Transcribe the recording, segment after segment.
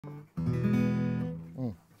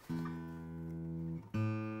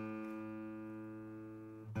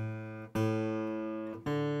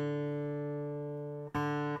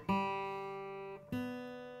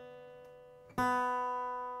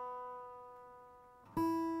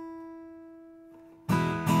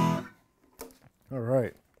All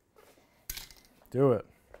right, do it.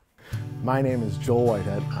 My name is Joel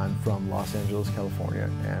Whitehead. I'm from Los Angeles, California,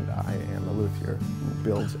 and I am a luthier who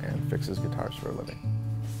builds and fixes guitars for a living.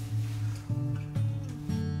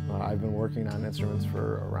 I've been working on instruments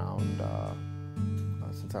for around,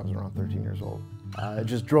 since I was around 13 years old. It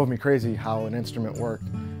just drove me crazy how an instrument worked,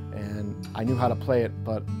 and I knew how to play it,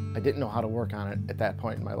 but I didn't know how to work on it at that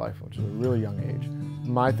point in my life, which was a really young age.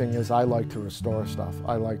 My thing is I like to restore stuff.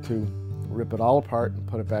 I like to rip it all apart and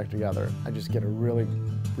put it back together. I just get a really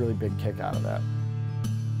big kick out of that.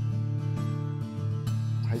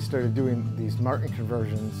 I started doing these Martin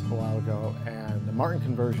conversions a while ago, and the Martin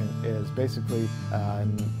conversion is basically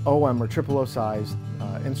an OM or triple O sized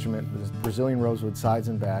instrument with Brazilian rosewood sides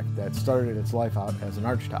and back that started its life out as an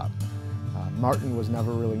arch top. Martin was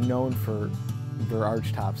never really known for their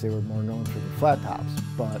arch tops, they were more known for their flat tops,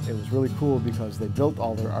 but it was really cool because they built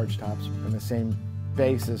all their arch tops in the same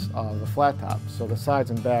basis of the flat top. So the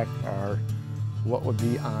sides and back are what would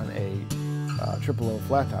be on a triple O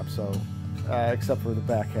flat top. So except for the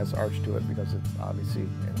back has arch to it because it's obviously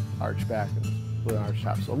an arch back with an arch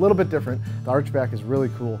top. So a little bit different. The arch back is really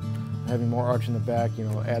cool. Having more arch in the back, you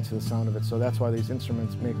know, adds to the sound of it. So that's why these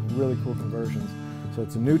instruments make really cool conversions. So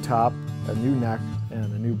it's a new top, a new neck,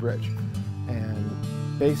 and a new bridge. And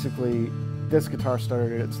basically, this guitar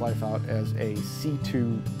started its life out as a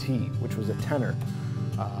C2T, which was a tenor.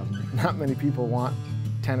 Not many people want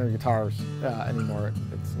tenor guitars anymore.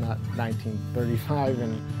 It's not 1935,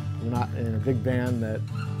 and you're not in a big band that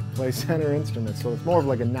plays tenor instruments, so it's more of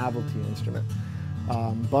like a novelty instrument.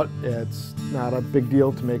 But it's not a big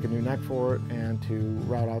deal to make a new neck for it and to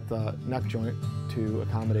route out the neck joint to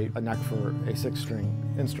accommodate a neck for a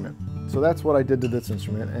 6-string instrument. So that's what I did to this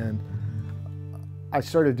instrument, and I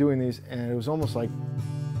started doing these, and it was almost like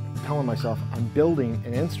telling myself, I'm building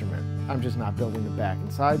an instrument. I'm just not building the back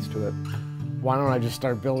and sides to it. Why don't I just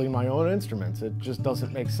start building my own instruments? It just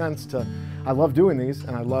doesn't make sense to, I love doing these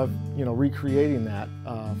and I love, you know, recreating that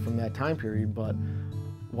from that time period, but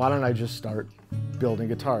why don't I just start building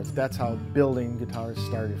guitars? That's how building guitars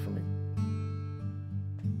started for me.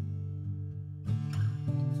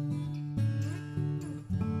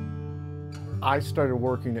 I started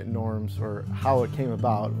working at Norm's, or how it came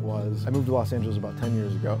about was, I moved to Los Angeles about 10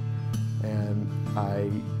 years ago, and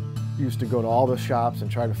I used to go to all the shops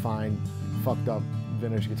and try to find fucked up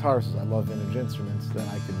vintage guitars, because I love vintage instruments that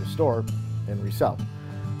I could restore and resell.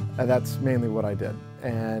 And that's mainly what I did.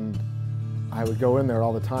 And I would go in there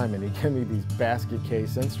all the time, and he'd give me these basket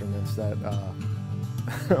case instruments that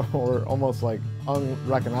were almost like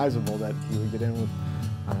unrecognizable, that you would get in with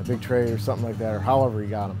on a big tray or something like that, or however he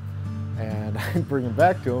got them. And I'd bring them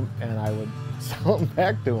back to him, and I would sell them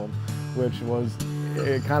back to him, which was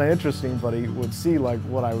kind of interesting, but he would see like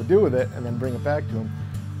what I would do with it and then bring it back to him,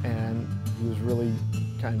 and he was really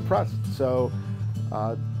kind of impressed. So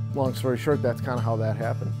long story short, that's kind of how that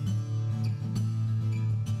happened.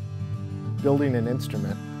 Building an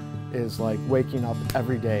instrument is like waking up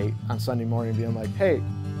every day on Sunday morning being like, hey,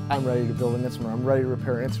 I'm ready to build an instrument, I'm ready to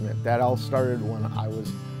repair an instrument. That all started when I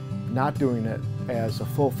was not doing it as a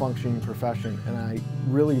full functioning profession, and I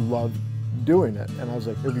really loved doing it. And I was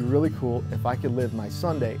like, it'd be really cool if I could live my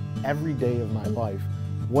Sunday every day of my life.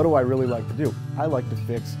 What do I really like to do? I like to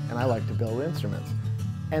fix and I like to build instruments.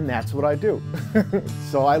 And that's what I do.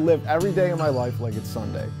 So I live every day of my life like it's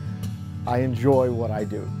Sunday. I enjoy what I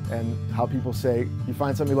do. And how people say, you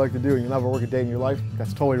find something you like to do and you never work a day in your life,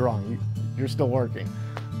 that's totally wrong. You're still working,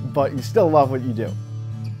 but you still love what you do.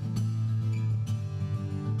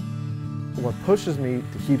 What pushes me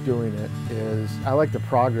to keep doing it is I like the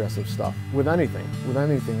progress of stuff with anything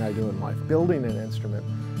I do in life. Building an instrument,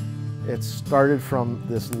 it started from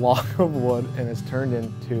this log of wood and it's turned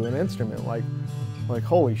into an instrument. Like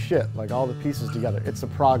holy shit, like all the pieces together. It's the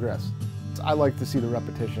progress. I like to see the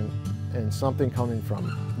repetition and something coming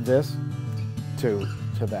from this to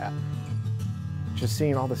that. Just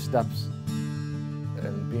seeing all the steps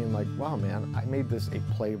and being like, wow man, I made this a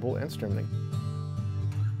playable instrument.